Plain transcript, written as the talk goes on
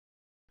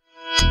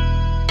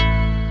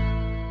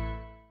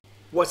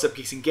What's up,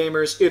 Geeks and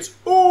Gamers? It's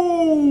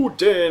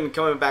Odin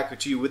coming back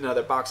to you with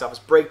another box office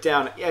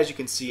breakdown. As you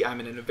can see,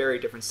 I'm in a very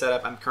different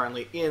setup. I'm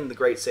currently in the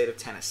great state of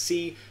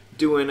Tennessee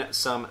doing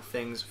some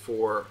things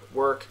for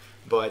work,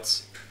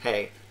 but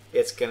hey,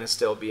 it's going to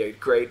still be a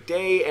great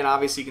day, and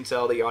obviously you can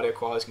tell the audio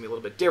quality is going to be a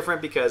little bit different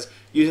because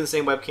using the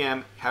same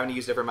webcam, having to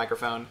use a different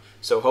microphone,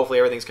 so hopefully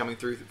everything's coming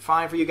through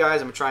fine for you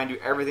guys. I'm going to try and do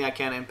everything I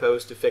can in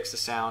post to fix the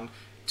sound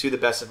to the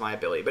best of my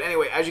ability. But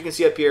anyway, as you can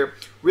see up here,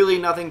 really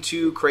nothing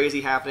too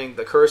crazy happening.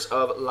 The Curse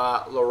of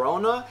La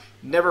Llorona.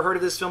 Never heard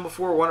of this film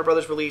before. Warner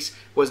Brothers release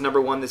was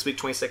 #1 this week,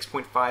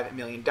 $26.5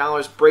 million.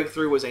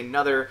 Breakthrough was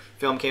another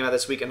film came out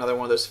this week, another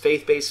one of those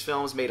faith-based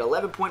films, made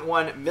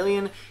 $11.1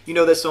 million. You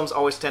know, those films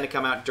always tend to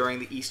come out during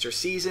the Easter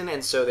season,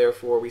 and so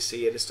therefore we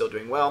see it is still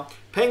doing well.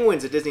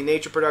 Penguins, a Disney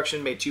nature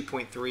production, made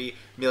 $2.3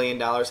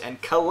 million,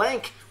 and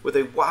Kalank with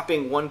a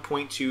whopping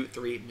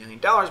 $1.23 million.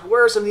 But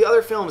where are some of the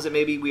other films that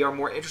maybe we are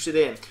more interested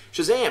in?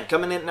 Shazam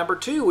coming in at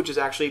 #2, which is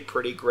actually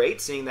pretty great,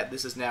 seeing that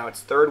this is now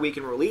its third week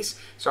in release.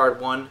 Started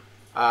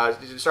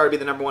to be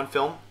the #1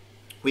 film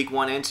week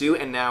 1 and 2,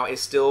 and now is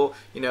still,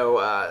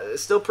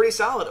 still pretty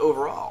solid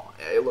overall,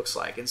 it looks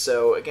like. And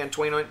so, again,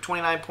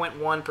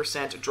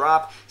 29.1%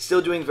 drop,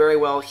 still doing very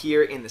well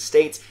here in the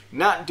States,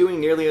 not doing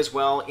nearly as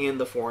well in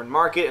the foreign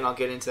market, and I'll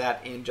get into that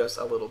in just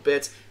a little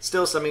bit.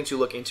 Still something to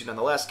look into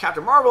nonetheless.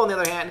 Captain Marvel, on the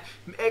other hand,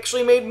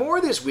 actually made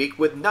more this week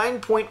with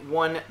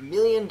 $9.1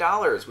 million,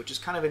 which is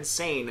kind of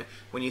insane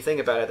when you think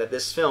about it, that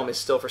this film is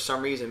still, for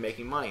some reason,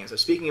 making money. And so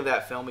speaking of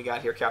that film, we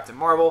got here Captain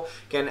Marvel,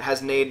 again,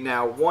 has made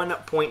now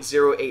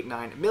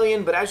 $1.089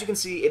 million, but as you can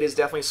see, it is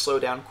definitely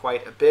slowed down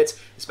quite a bit,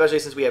 especially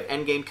since we have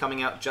Endgame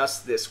coming out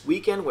just this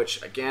weekend,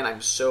 which, again,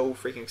 I'm so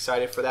freaking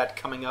excited for that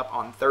coming up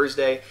on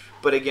Thursday.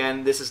 But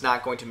again, this is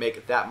not going to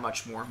make that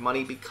much more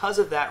money because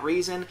of that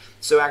reason.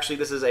 So actually,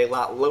 this is a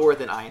lot lower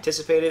than I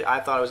anticipated. I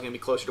thought it was going to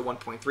be closer to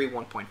 1.3,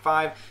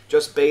 1.5,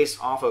 just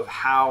based off of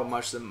how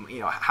much the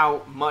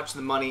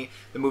money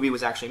the movie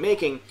was actually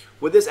making.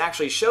 What this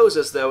actually shows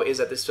us, though, is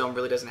that this film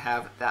really doesn't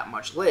have that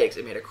much legs.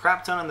 It made a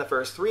crap ton in the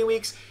first 3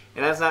 weeks,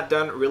 and has not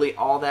done really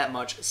all that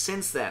much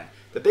since then.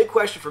 The big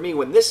question for me,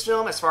 when this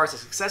film, as far as the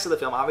success of the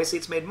film, obviously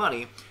it's made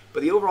money,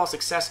 but the overall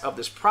success of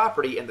this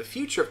property and the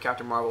future of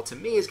Captain Marvel, to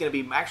me, is going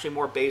to be actually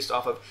more based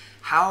off of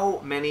how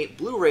many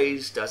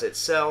Blu-rays does it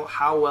sell,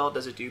 how well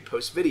does it do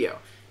post-video.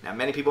 Now,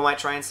 many people might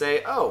try and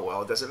say, oh,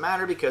 well, it doesn't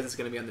matter because it's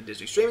going to be on the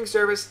Disney streaming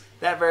service.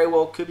 That very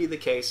well could be the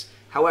case.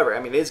 However, I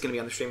mean, it is going to be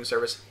on the streaming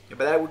service, but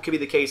that could be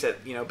the case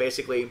that,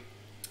 basically,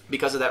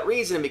 because of that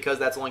reason, and because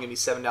that's only going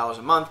to be $7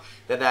 a month,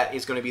 that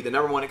is going to be the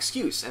 #1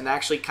 excuse. And that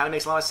actually kind of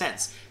makes a lot of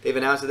sense. They've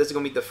announced that this is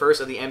going to be the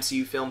first of the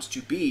MCU films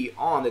to be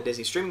on the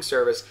Disney streaming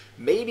service.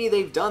 Maybe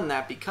they've done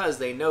that because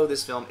they know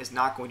this film is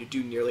not going to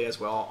do nearly as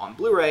well on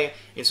Blu-ray,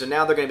 and so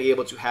now they're going to be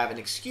able to have an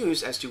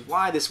excuse as to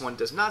why this one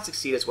does not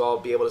succeed as well,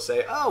 be able to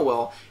say, oh,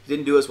 well, it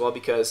didn't do as well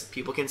because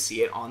people can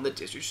see it on the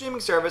Disney streaming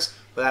service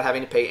without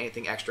having to pay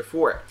anything extra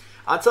for it.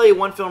 I'll tell you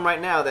one film right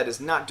now that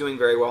is not doing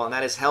very well, and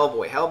that is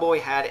Hellboy.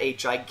 Hellboy had a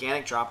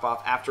gigantic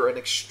drop-off after an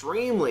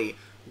extremely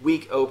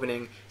weak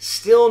opening.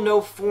 Still no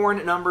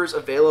foreign numbers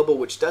available,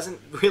 which doesn't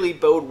really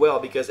bode well,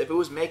 because if it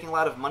was making a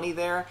lot of money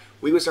there,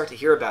 we would start to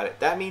hear about it.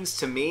 That means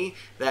to me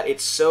that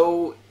it's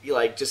so,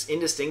 just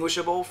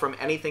indistinguishable from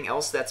anything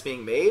else that's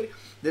being made.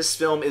 This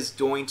film is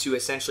going to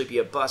essentially be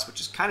a bust,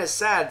 which is kind of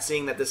sad,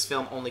 seeing that this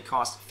film only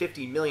cost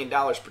 $50 million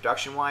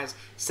production-wise,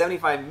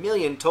 $75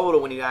 million total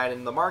when you add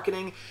in the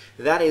marketing.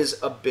 That is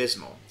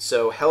abysmal.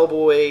 So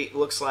Hellboy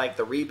looks like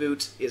the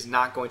reboot is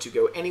not going to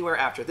go anywhere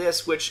after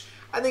this, which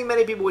I think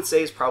many people would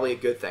say is probably a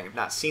good thing. I've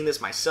not seen this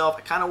myself.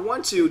 I kind of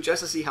want to,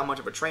 just to see how much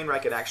of a train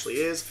wreck it actually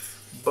is,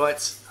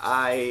 but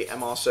I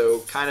am also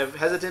kind of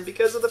hesitant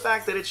because of the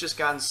fact that it's just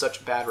gotten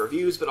such bad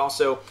reviews, but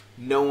also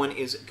no one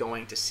is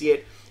going to see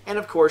it. And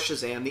of course,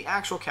 Shazam, the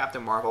actual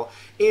Captain Marvel,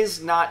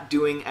 is not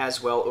doing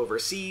as well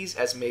overseas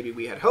as maybe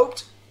we had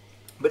hoped.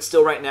 But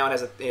still, right now, it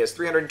has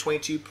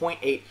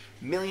 $322.8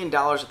 million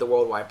at the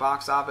worldwide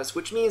box office,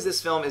 which means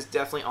this film is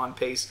definitely on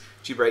pace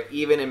to break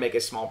even and make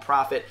a small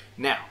profit.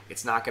 Now,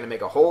 it's not going to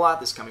make a whole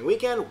lot this coming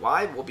weekend.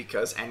 Why? Well,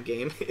 because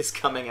Endgame is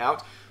coming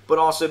out, but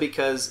also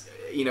because,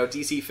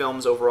 DC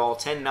films overall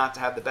tend not to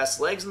have the best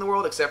legs in the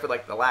world, except for,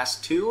 the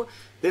last two.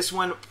 This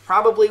one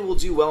probably will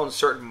do well in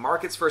certain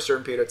markets for a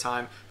certain period of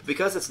time, but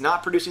because it's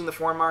not producing the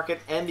foreign market,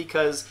 and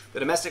because the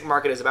domestic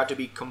market is about to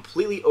be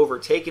completely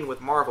overtaken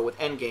with Marvel with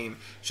Endgame,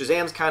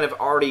 Shazam's kind of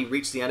already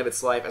reached the end of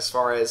its life as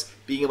far as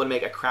being able to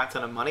make a crap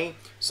ton of money.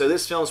 So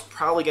this film's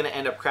probably going to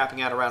end up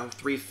crapping out around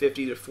 $350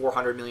 to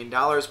 $400 million,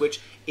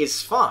 which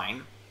is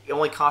fine. It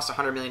only costs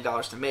 $100 million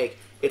to make.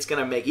 it's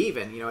going to make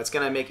even. You know, it's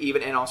going to make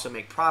even and also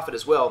make profit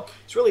as well.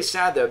 It's really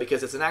sad though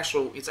because it's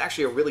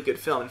actually a really good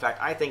film. In fact,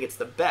 I think it's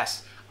the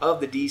best of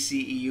the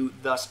DCEU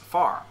thus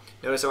far.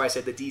 Notice how I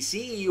said the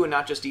DCEU and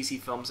not just DC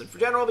films in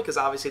general, because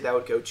obviously that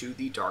would go to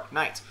The Dark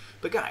Knight.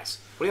 But guys,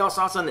 what are y'all's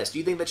thoughts on this? Do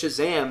you think that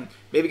Shazam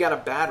maybe got a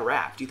bad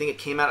rap? Do you think it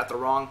came out at the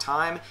wrong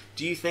time?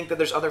 Do you think that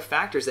there's other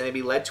factors that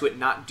maybe led to it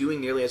not doing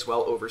nearly as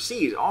well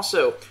overseas?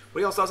 Also, what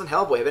are y'all's thoughts on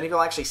Hellboy? Have any of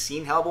y'all actually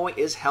seen Hellboy?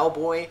 Is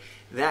Hellboy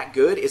that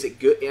good? Is it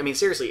good? I mean,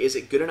 seriously, is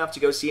it good enough to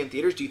go see in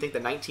theaters? Do you think the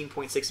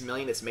 $19.6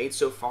 million it's made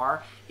so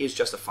far is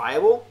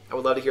justifiable? I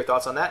would love to hear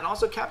thoughts on that. And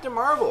also Captain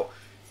Marvel,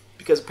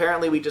 because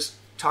apparently we just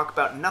talk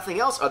about nothing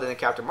else other than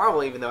Captain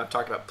Marvel, even though I've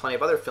talked about plenty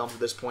of other films at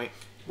this point.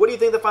 What do you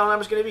think the final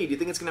number is going to be? Do you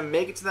think it's going to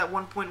make it to that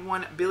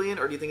 1.1 billion,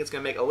 or do you think it's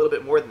going to make a little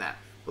bit more than that?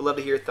 We'd love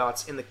to hear your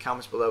thoughts in the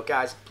comments below.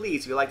 Guys,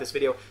 please, if you like this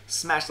video,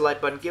 smash the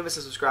like button, give us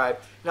a subscribe.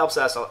 It helps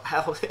us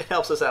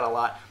out a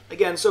lot.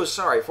 Again, so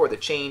sorry for the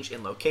change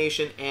in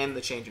location and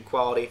the change in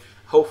quality.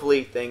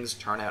 Hopefully, things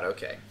turn out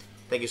okay.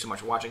 Thank you so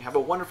much for watching. Have a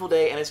wonderful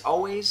day, and as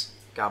always,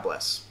 God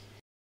bless.